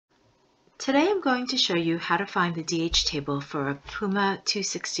Today I'm going to show you how to find the DH table for a Puma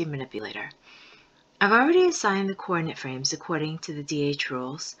 260 manipulator. I've already assigned the coordinate frames according to the DH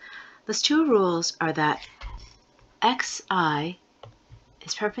rules. Those two rules are that xi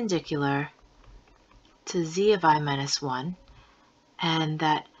is perpendicular to z of I minus 1 and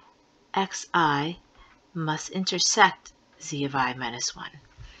that xi must intersect z of I minus 1.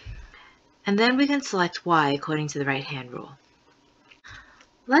 And then we can select y according to the right-hand rule.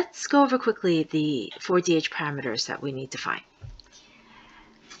 Let's go over quickly the four DH parameters that we need to find.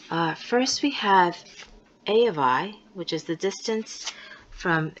 First we have a of I, which is the distance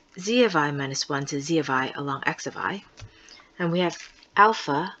from z of I minus 1 to z of I along x of I. And we have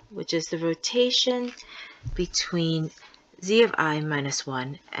alpha, which is the rotation between z of I minus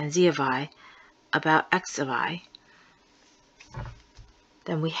 1 and z of I about x of I.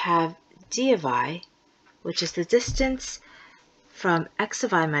 Then we have d of I, which is the distance from x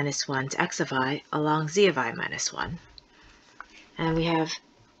of I minus 1 to x of I along z of I minus 1. And we have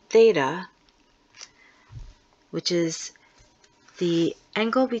theta, which is the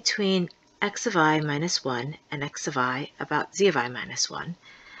angle between x of I minus 1 and x of I about z of I minus 1,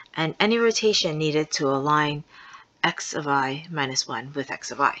 and any rotation needed to align x of I minus 1 with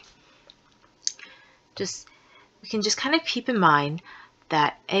x of I. We can just kind of keep in mind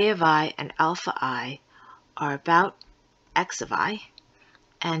that a of I and alpha I are about x of I,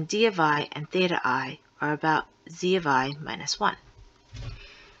 and d of I and theta I are about z of I minus 1.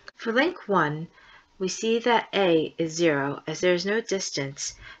 For link 1, we see that a is 0 as there is no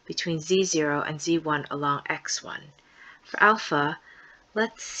distance between z0 and z1 along x1. For alpha,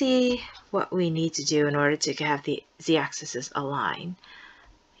 let's see what we need to do in order to have the z-axis align.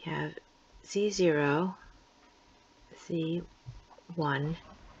 We have z0, z1,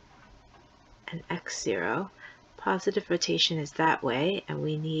 and x0. Positive rotation is that way, and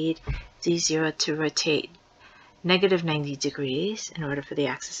we need z0 to rotate negative 90 degrees in order for the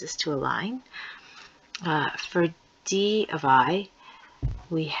axes to align. For d of I,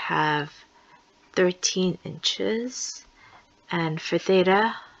 we have 13 inches, and for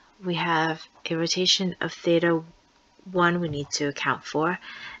theta, we have a rotation of theta 1 we need to account for,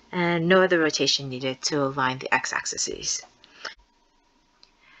 and no other rotation needed to align the x-axes.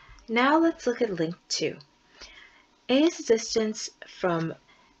 Now let's look at link 2. A is the distance from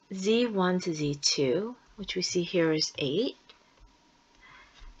z1 to z2, which we see here is 8.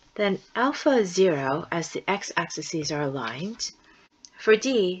 Then alpha is 0 as the x-axes are aligned. For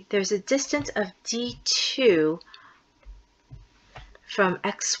d, there's a distance of d2 from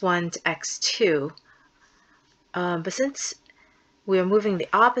x1 to x2, but since we are moving the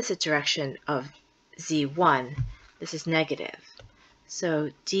opposite direction of z1, this is negative. So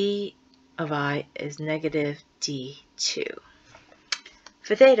d of I is negative d2.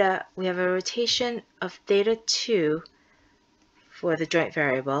 For theta, we have a rotation of theta 2 for the joint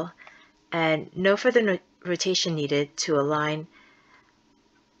variable, and no further rotation needed to align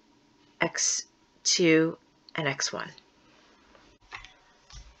x2 and x1.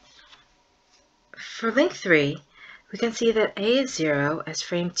 For link 3, we can see that A is 0 as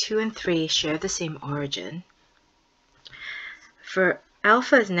frame 2 and 3 share the same origin. For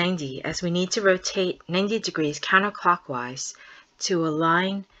alpha is 90 as we need to rotate 90 degrees counterclockwise to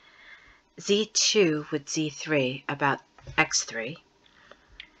align z2 with z3 about x3.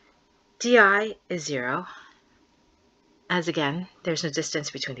 di is 0 as again there's no distance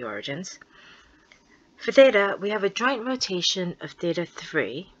between the origins. For theta, we have a joint rotation of theta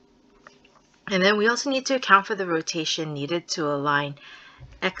 3, and then we also need to account for the rotation needed to align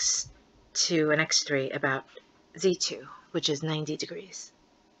x2 and x3 about z2, which is 90 degrees.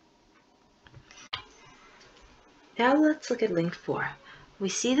 Now let's look at link 4. We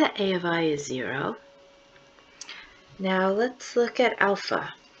see that a of I is 0. Now let's look at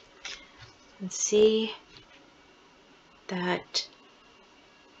alpha and see that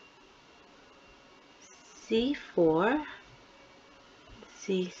z4,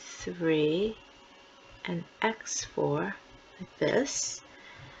 z3, and x4 like this.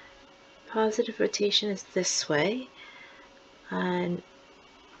 Positive rotation is this way, and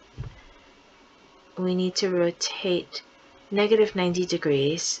we need to rotate negative 90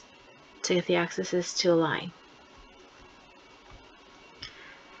 degrees to get the axes to align.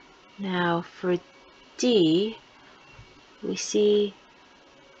 Now for D, we see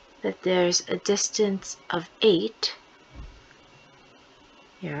that there's a distance of 8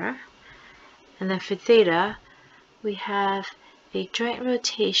 here, and then for theta, we have a joint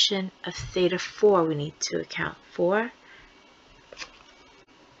rotation of theta 4 we need to account for,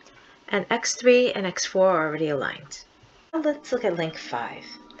 and x3 and x4 are already aligned. Now let's look at link 5.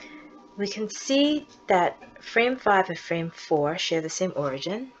 We can see that frame 5 and frame 4 share the same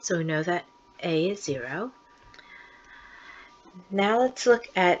origin, so we know that A is 0. Now let's look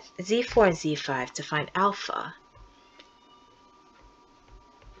at Z4 and Z5 to find alpha.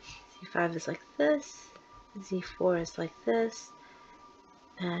 Z5 is like this, Z4 is like this,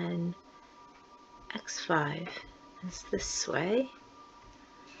 and X5 is this way.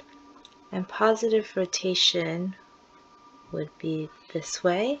 And positive rotation would be this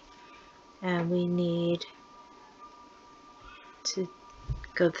way, and we need to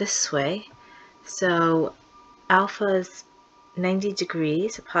go this way. So alpha is 90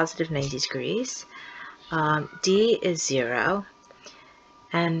 degrees, a positive 90 degrees. D is 0.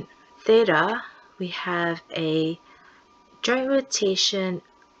 And theta, we have a joint rotation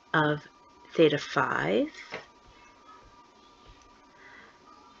of theta 5.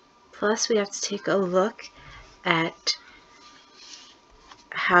 Plus we have to take a look at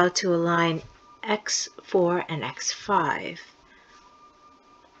how to align X4 and X5.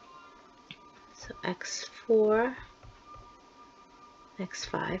 So X4,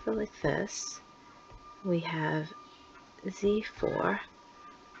 X5 are like this. We have Z4.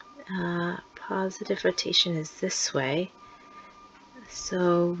 Positive rotation is this way.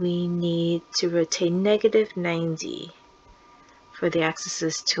 So we need to rotate negative 90 for the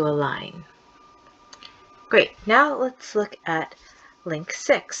axes to align. Great, now let's look at link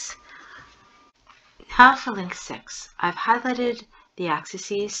 6. Now for link 6, I've highlighted the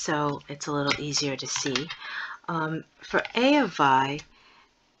axes so it's a little easier to see. For A of I,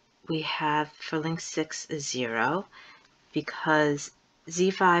 we have for link 6 is 0 because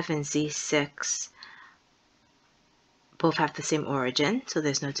Z5 and Z6 both have the same origin, so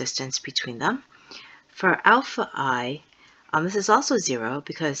there's no distance between them. For alpha I, this is also 0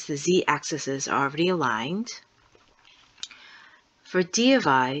 because the z-axes are already aligned. For D of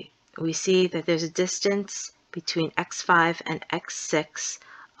I, we see that there's a distance between x5 and x6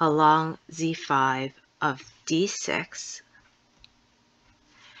 along z5 of d6.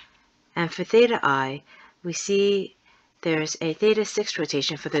 And for theta I, we see there's a theta 6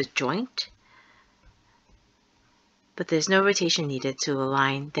 rotation for the joint, but there's no rotation needed to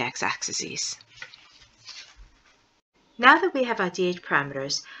align the x-axes. Now that we have our DH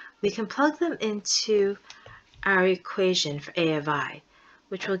parameters, we can plug them into our equation for A of I,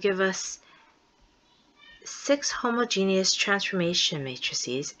 which will give us 6 homogeneous transformation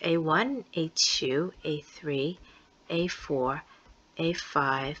matrices, A1, A2, A3, A4,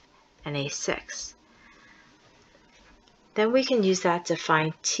 A5, and A6. Then we can use that to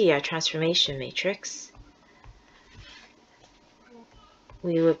find T, our transformation matrix.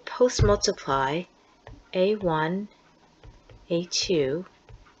 We would post-multiply A1, A2,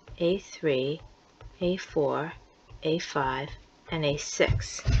 A3, A4, A5, and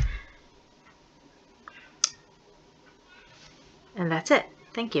A6. And that's it.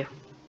 Thank you.